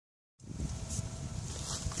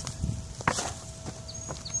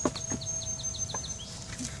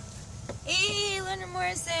Hunter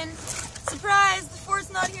Morrison. Surprise! The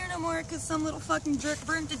fort's not here no more because some little fucking jerk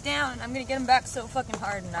burnt it down. I'm gonna get him back so fucking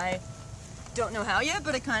hard, and I don't know how yet,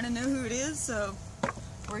 but I kind of know who it is, so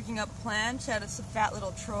working up a plan. Shout out to fat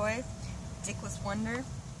little Troy, dickless wonder.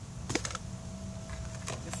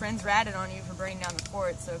 Your friends ratted on you for burning down the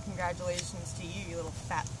fort, so congratulations to you, you little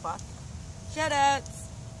fat fuck. Shout outs!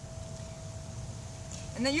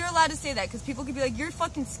 And then you're allowed to say that, because people could be like, you're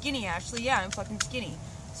fucking skinny, Ashley. Yeah, I'm fucking skinny.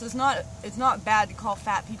 So it's not bad to call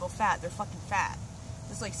fat people fat. They're fucking fat.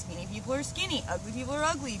 Just like skinny people are skinny, ugly people are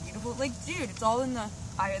ugly, beautiful, like, dude, it's all in the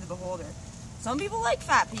eye of the beholder. Some people like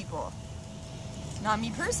fat people. Not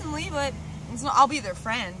me personally, but it's not, I'll be their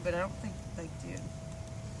friend, but I don't think, like, dude.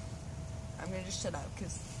 I'm gonna just shut up,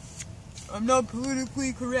 because I'm not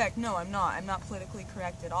politically correct. No, I'm not. I'm not politically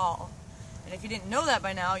correct at all. And if you didn't know that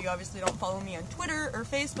by now, you obviously don't follow me on Twitter or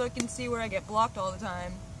Facebook and see where I get blocked all the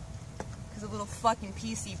time. Because of little fucking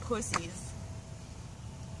PC pussies.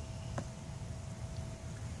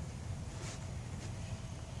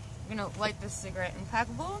 I'm gonna light this cigarette and pack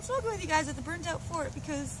a bowl and smoke with you guys at the burnt out fort,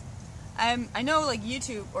 because I know, like,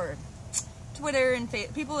 YouTube or Twitter and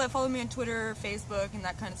people that follow me on Twitter, Facebook, and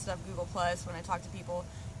that kind of stuff, Google Plus, when I talk to people,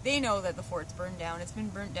 they know that the fort's burned down. It's been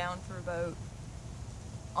burnt down for about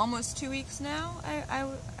almost 2 weeks now,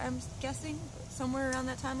 I'm guessing, somewhere around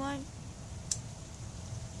that timeline.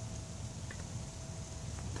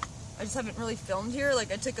 I just haven't really filmed here.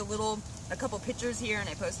 Like, I took a couple pictures here, and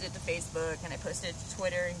I posted it to Facebook, and I posted it to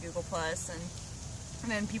Twitter and Google Plus, and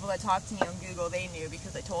then people that talked to me on Google, they knew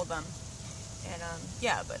because I told them. And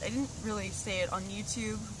yeah, but I didn't really say it on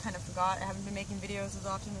YouTube. Kind of forgot. I haven't been making videos as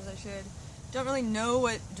often as I should. Don't really know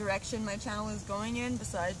what direction my channel is going in,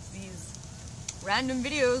 besides these random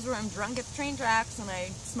videos where I'm drunk at the train tracks and I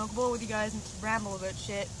smoke a bowl with you guys and ramble about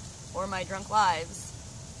shit, or my drunk lives.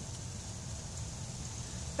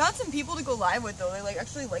 Got some people to go live with, though. They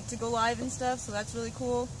actually like to go live and stuff, so that's really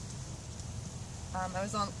cool. I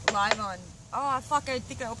was live on, oh fuck, I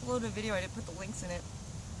think I uploaded a video, I didn't put the links in it.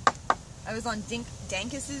 I was on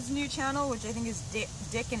Dankus's new channel, which I think is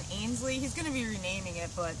Dick and Ainsley. He's gonna be renaming it,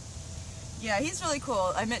 but yeah, he's really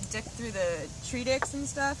cool. I met Dick through the Tree Dicks and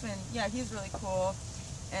stuff, and yeah, he's really cool.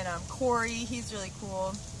 And Corey, he's really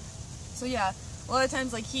cool. So yeah, a lot of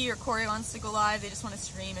times, like, he or Corey wants to go live, they just want to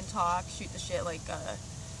stream and talk, shoot the shit. Like,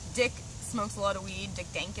 Dick smokes a lot of weed, Dick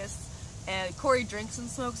Dankus, and Corey drinks and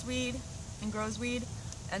smokes weed and grows weed.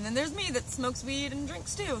 And then there's me that smokes weed and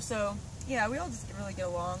drinks too. So yeah, we all just really get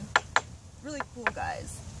along. Really cool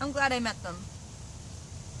guys. I'm glad I met them.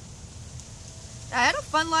 I had a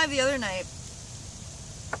fun live the other night.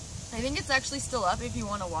 I think it's actually still up if you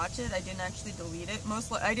want to watch it. I didn't actually delete it.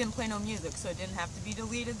 I didn't play no music, so it didn't have to be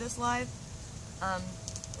deleted, this live.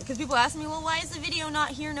 Because people ask me, well, why is the video not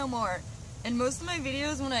here no more? And most of my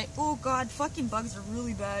videos, when oh god, fucking bugs are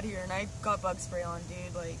really bad here, and I got bug spray on,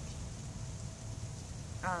 dude, like,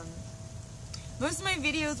 most of my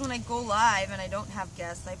videos when I go live and I don't have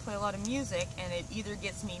guests, I play a lot of music, and it either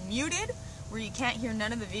gets me muted, where you can't hear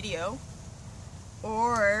none of the video,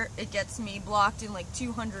 or it gets me blocked in like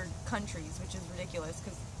 200 countries, which is ridiculous,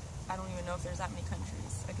 because I don't even know if there's that many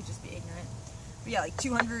countries. I could just be ignorant. But yeah, like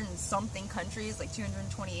 200 and something countries, like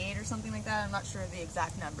 228 or something like that. I'm not sure of the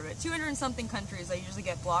exact number, but 200 and something countries I usually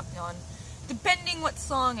get blocked on, depending what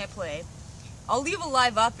song I play. I'll leave a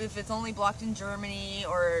live up if it's only blocked in Germany,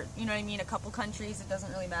 or, you know what I mean, a couple countries, it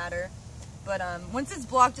doesn't really matter. But once it's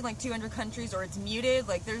blocked in like 200 countries, or it's muted,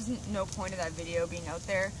 like, there's no point of that video being out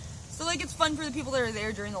there. So, like, it's fun for the people that are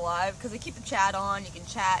there during the live, because I keep the chat on. You can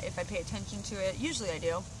chat if I pay attention to it. Usually I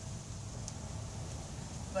do.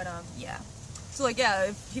 But, yeah. So, like, yeah,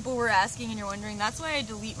 if people were asking and you're wondering, that's why I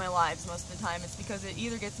delete my lives most of the time. It's because it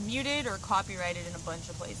either gets muted or copyrighted in a bunch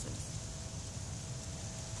of places.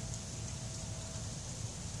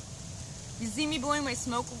 You see me blowing my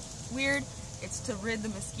smoke weird? It's to rid the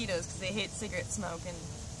mosquitoes, because they hate cigarette smoke, and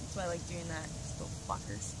that's why I like doing that. These little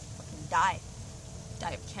fuckers. Fucking die.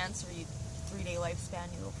 Die of cancer, you 3-day lifespan,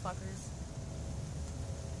 you little fuckers.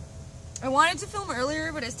 I wanted to film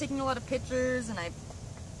earlier, but I was taking a lot of pictures, and I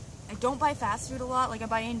don't buy fast food a lot. Like, I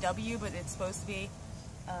buy A&W, but it's supposed to be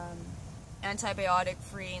antibiotic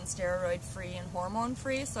free and steroid free and hormone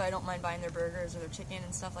free, so I don't mind buying their burgers or their chicken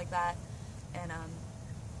and stuff like that. And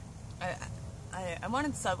I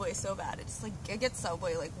wanted Subway so bad. I get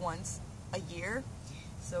Subway like once a year,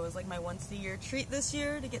 so it was like my once a year treat this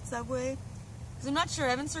year to get Subway. Because I'm not sure, I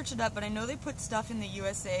haven't searched it up, but I know they put stuff in the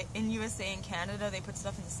USA and Canada, they put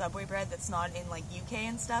stuff in the Subway bread that's not in, like, UK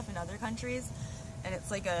and stuff in other countries. And it's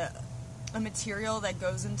like a material that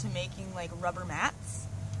goes into making, like, rubber mats.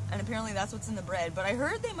 and apparently that's what's in the bread. But I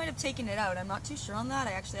heard they might have taken it out. I'm not too sure on that.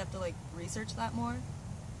 I actually have to like research that more.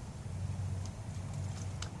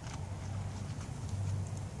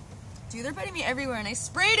 Dude, they're biting me everywhere, and I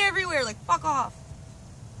sprayed everywhere. Like, fuck off.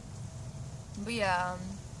 But yeah,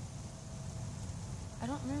 I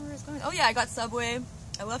don't remember where it's going. Oh yeah, I got Subway.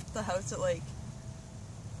 I left the house at like,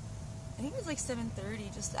 I think it was like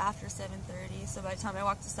 7:30, just after 7:30. So by the time I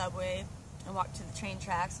walked to Subway, I walked to the train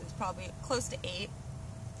tracks. It was probably close to 8,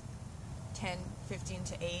 10, 15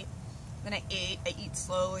 to 8. Then I ate. I eat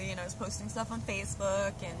slowly, and I was posting stuff on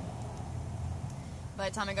Facebook. And by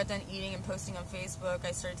the time I got done eating and posting on Facebook,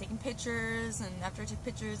 I started taking pictures. And after I took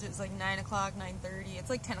pictures, it was like 9 o'clock, 9:30.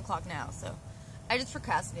 It's like 10 o'clock now, so I just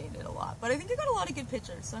procrastinated a lot. But I think I got a lot of good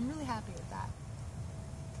pictures, so I'm really happy with that.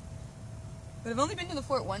 But I've only been to the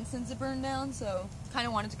fort once since it burned down, so kind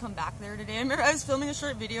of wanted to come back there today. I remember I was filming a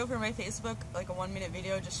short video for my Facebook, like a 1-minute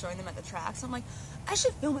video just showing them at the tracks. I'm like, I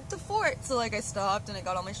should film at the fort. So like I stopped and I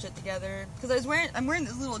got all my shit together. Because I'm wearing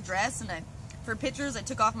this little dress, and for pictures I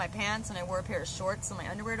took off my pants and I wore a pair of shorts so my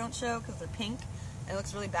underwear don't show because they're pink. And it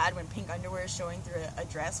looks really bad when pink underwear is showing through a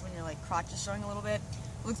dress when your like crotch is showing a little bit.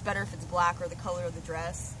 It looks better if it's black or the color of the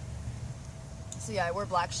dress. So yeah, I wore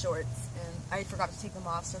black shorts, and I forgot to take them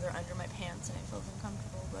off, so they're under my pants, and it feels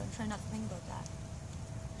uncomfortable, but I'm trying not to think about that.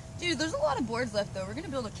 Dude, there's a lot of boards left, though. We're going to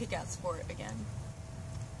build a kick-ass fort again.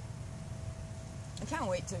 I can't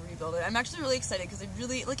wait to rebuild it. I'm actually really excited, because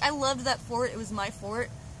I loved that fort. It was my fort,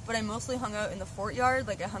 but I mostly hung out in the fort yard.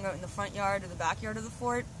 Like, I hung out in the front yard or the backyard of the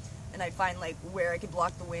fort, and I'd find, like, where I could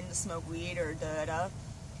block the wind to smoke weed or da-da-da.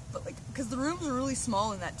 But, like, because the rooms are really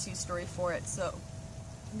small in that 2-story fort, so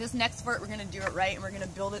this next fort, we're going to do it right, and we're going to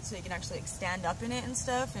build it so you can actually like, stand up in it and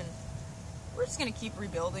stuff, and we're just going to keep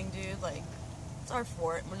rebuilding, dude. Like, it's our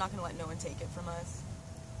fort. We're not going to let no one take it from us.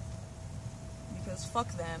 Because fuck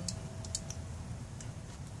them.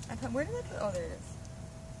 Where did I put? Oh, there it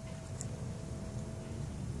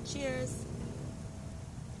is. Cheers.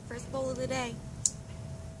 First bowl of the day.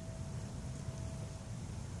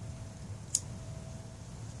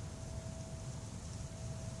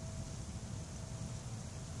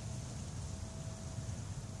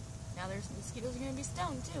 Now there's mosquitoes are going to be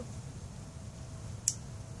stoned too.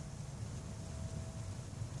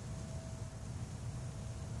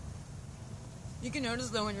 You can notice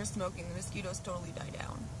though when you're smoking, the mosquitoes totally die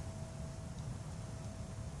down.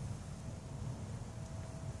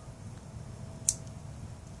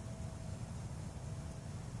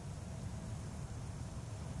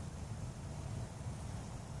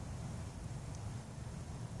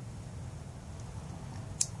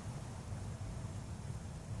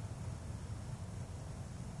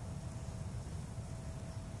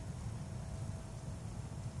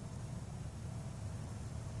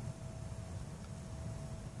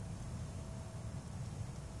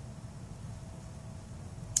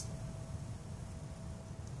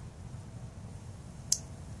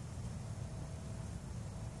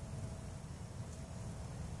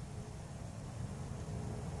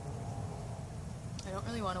 I don't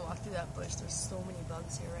really want to walk through that bush. There's so many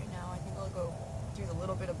bugs here right now. I think I'll go through the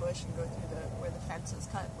little bit of bush and go through where the fence is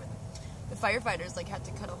cut, where the firefighters like had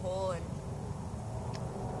to cut a hole and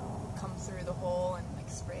come through the hole and like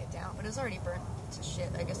spray it down. But it was already burnt to shit.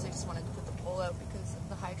 I guess they just wanted to put the pole out because of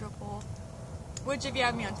the hydro pole. Which, if you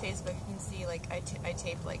have me on Facebook, you can see like I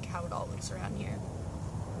taped like how it all looks around here.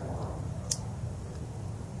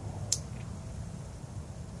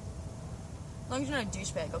 As long as you're not a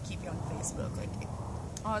douchebag, I'll keep you on Facebook. Like,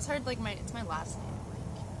 oh, it's hard. Like it's my last name.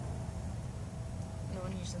 Like, no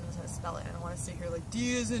one usually knows how to spell it. I don't want to sit here like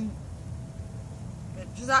D as in.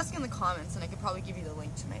 But just ask in the comments, and I could probably give you the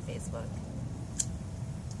link to my Facebook.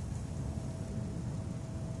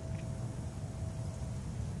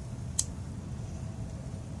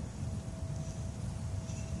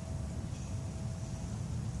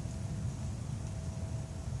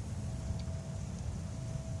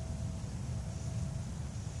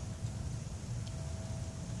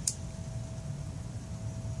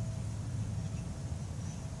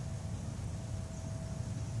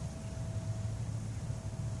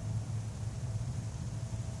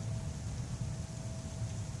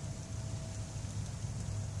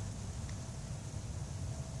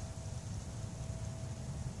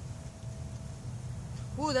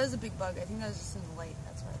 Ooh, that was a big bug. I think that was just in the light.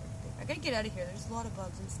 That's why they're big. I gotta get out of here. There's a lot of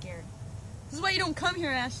bugs. I'm scared. This is why you don't come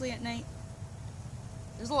here, Ashley, at night.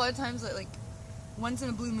 There's a lot of times that, like, once in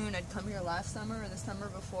a blue moon, I'd come here last summer or the summer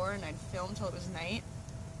before, and I'd film till it was night.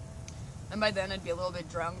 And by then, I'd be a little bit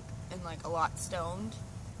drunk and, like, a lot stoned.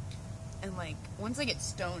 And like, once I get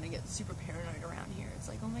stoned, I get super paranoid around here. It's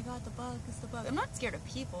like, oh my god, the bug, it's the bug. I'm not scared of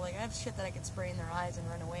people. Like, I have shit that I could spray in their eyes and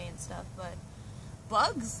run away and stuff, but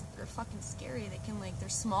bugs are fucking scary. They can, like, they're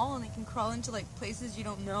small and they can crawl into, like, places you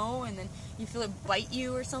don't know, and then you feel it bite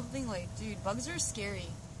you or something. Like, dude, bugs are scary.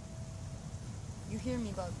 You hear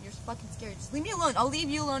me, bug. You're fucking scary. Just leave me alone. I'll leave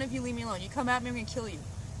you alone if you leave me alone. You come at me, I'm gonna kill you.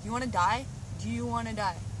 Do you want to die? Do you want to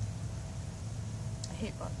die? I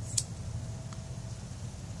hate bugs.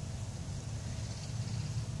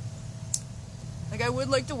 Like, I would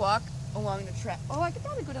like to walk along the track. Oh, I could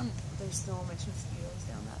probably go down. There's so much mosquitoes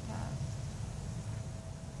down that path.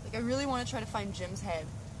 Like, I really want to try to find Jim's head.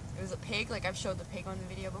 It was a pig. Like, I've showed the pig on the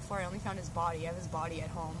video before. I only found his body. I have his body at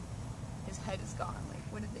home. His head is gone. Like,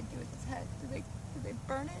 what did they do with his head? Did they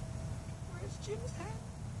burn it? Where's Jim's head?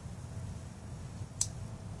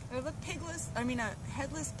 I have a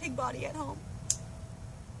headless pig body at home.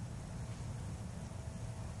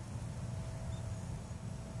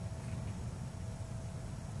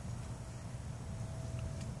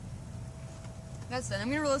 That's done. I'm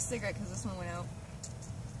gonna roll a cigarette because this one went out.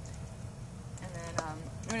 And then I'm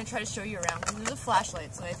gonna try to show you around because there's a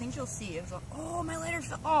flashlight, so I think you'll see. It's like, oh, my lighter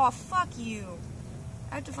fell. Oh, fuck you.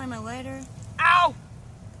 I have to find my lighter. Ow!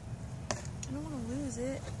 I don't want to lose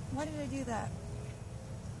it. Why did I do that?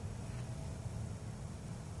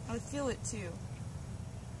 I would feel it too.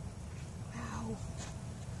 Ow.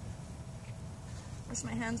 Wish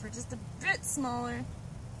my hands were just a bit smaller.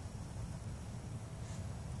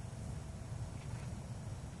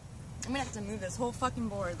 I'm gonna have to move this whole fucking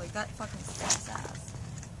board. Like, that fucking sucks ass.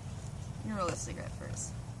 I'm gonna roll a cigarette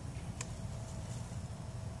first.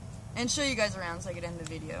 And show you guys around so I could end the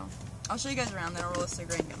video. I'll show you guys around, then I'll roll a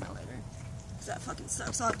cigarette and get my lighter. Because that fucking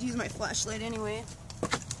sucks. I'll have to use my flashlight anyway.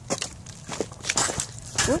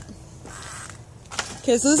 Whoop.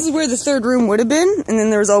 Okay, so this is where the third room would have been. And then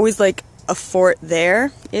there was always, like, a fort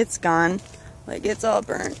there. It's gone. Like, it's all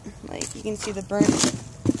burnt. Like, you can see the burnt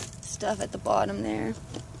stuff at the bottom there.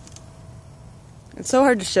 It's so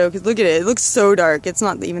hard to show because look at it. It looks so dark. It's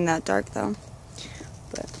not even that dark though.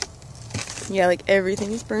 But yeah, like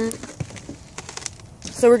everything is burnt.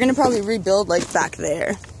 So we're gonna probably rebuild like back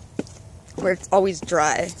there where it's always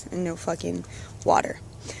dry and no fucking water.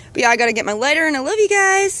 But yeah, I gotta get my lighter and I love you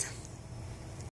guys.